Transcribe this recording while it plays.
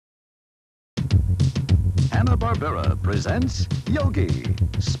Hanna-Barbera presents Yogi,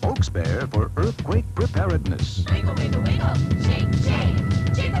 spokesbear for earthquake preparedness. Wiggle, wiggle, wiggle, shake,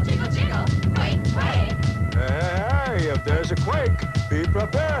 shake, jiggle, jiggle, jiggle, quake, quake. Hey, if there's a quake, be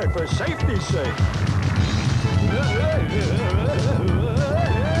prepared for safety's sake.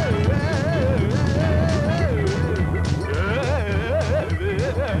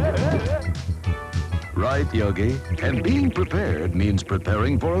 Right, Yogi. And being prepared means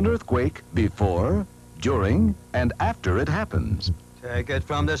preparing for an earthquake before, during, and after it happens. Take it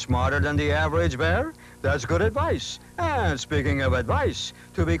from the smarter than the average bear. That's good advice. And speaking of advice,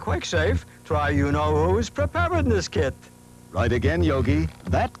 to be quake safe, try you-know-who's preparedness kit. Right again, Yogi.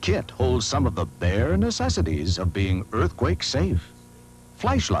 That kit holds some of the bare necessities of being earthquake safe.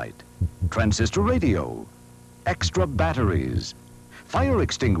 Flashlight, transistor radio, extra batteries, fire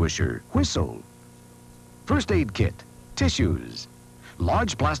extinguisher, whistle, first aid kit, tissues,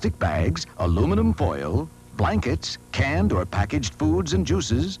 large plastic bags, aluminum foil, blankets, canned or packaged foods and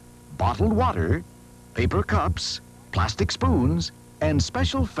juices, bottled water, paper cups, plastic spoons, and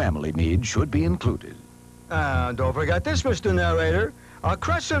special family needs should be included. And don't forget this, Mr. Narrator, a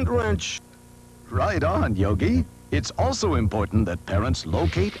crescent wrench. Right on, Yogi. It's also important that parents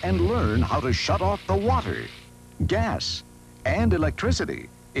locate and learn how to shut off the water, gas, and electricity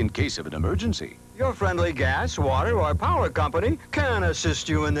in case of an emergency. Your friendly gas, water, or power company can assist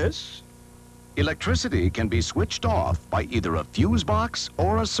you in this. Electricity can be switched off by either a fuse box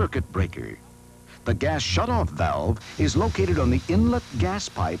or a circuit breaker. The gas shutoff valve is located on the inlet gas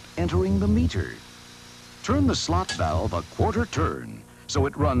pipe entering the meter. Turn the slot valve a quarter turn so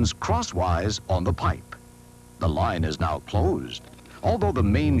it runs crosswise on the pipe. The line is now closed, although the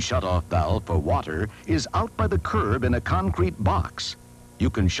main shutoff valve for water is out by the curb in a concrete box.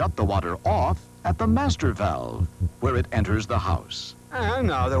 You can shut the water off at the master valve, where it enters the house. And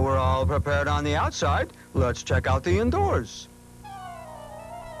now that we're all prepared on the outside, let's check out the indoors.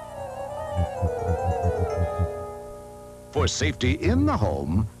 For safety in the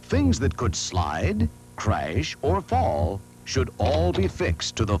home, things that could slide, crash, or fall should all be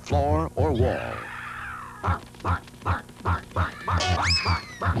fixed to the floor or wall.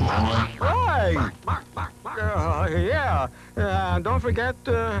 Right! Yeah, don't forget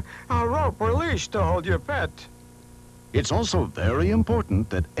a rope or leash to hold your pet. It's also very important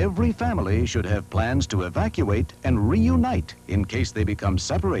that every family should have plans to evacuate and reunite in case they become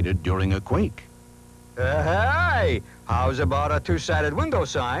separated during a quake. Hey, how's about a two-sided window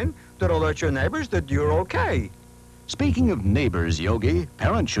sign that alert your neighbors that you're okay? Speaking of neighbors, Yogi,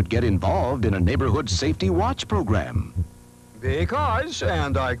 parents should get involved in a neighborhood safety watch program. Because,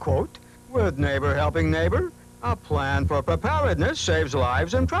 and I quote, with neighbor helping neighbor, a plan for preparedness saves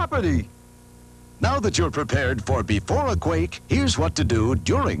lives and property. Now that you're prepared for before a quake, here's what to do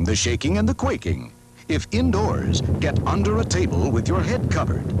during the shaking and the quaking. If indoors, get under a table with your head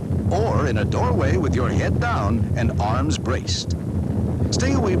covered, or in a doorway with your head down and arms braced.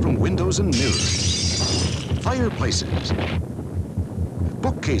 Stay away from windows and mirrors, fireplaces,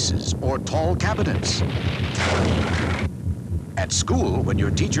 bookcases, or tall cabinets. At school, when your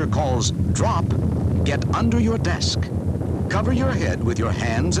teacher calls drop, get under your desk. Cover your head with your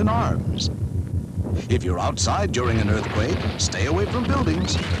hands and arms. If you're outside during an earthquake, stay away from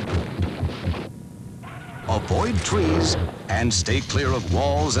buildings. Avoid trees and stay clear of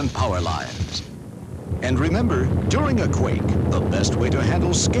walls and power lines. And remember, during a quake, the best way to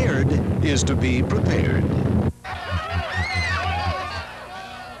handle scared is to be prepared.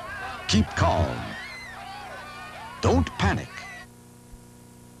 Keep calm. Don't panic.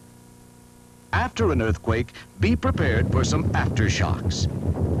 After an earthquake, be prepared for some aftershocks.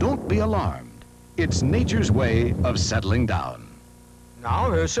 Don't be alarmed. It's nature's way of settling down.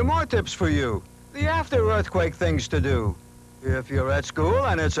 Now here's some more tips for you. The after-earthquake things to do. If you're at school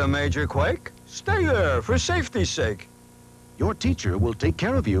and it's a major quake, stay there for safety's sake. Your teacher will take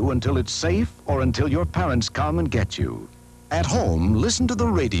care of you until it's safe or until your parents come and get you. At home, listen to the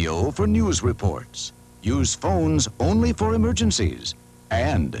radio for news reports. Use phones only for emergencies.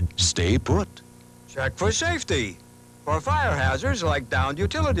 And stay put. Check for safety. For fire hazards like downed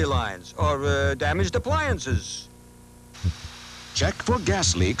utility lines or damaged appliances. Check for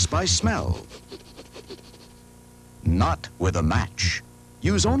gas leaks by smell. Not with a match.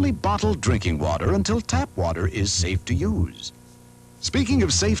 Use only bottled drinking water until tap water is safe to use. Speaking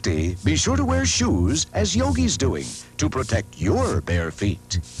of safety, be sure to wear shoes, as Yogi's doing, to protect your bare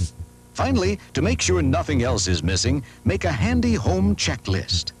feet. Finally, to make sure nothing else is missing, make a handy home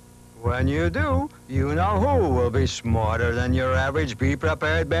checklist. When you do, you know who will be smarter than your average be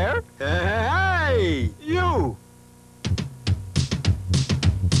prepared bear? Hey, you!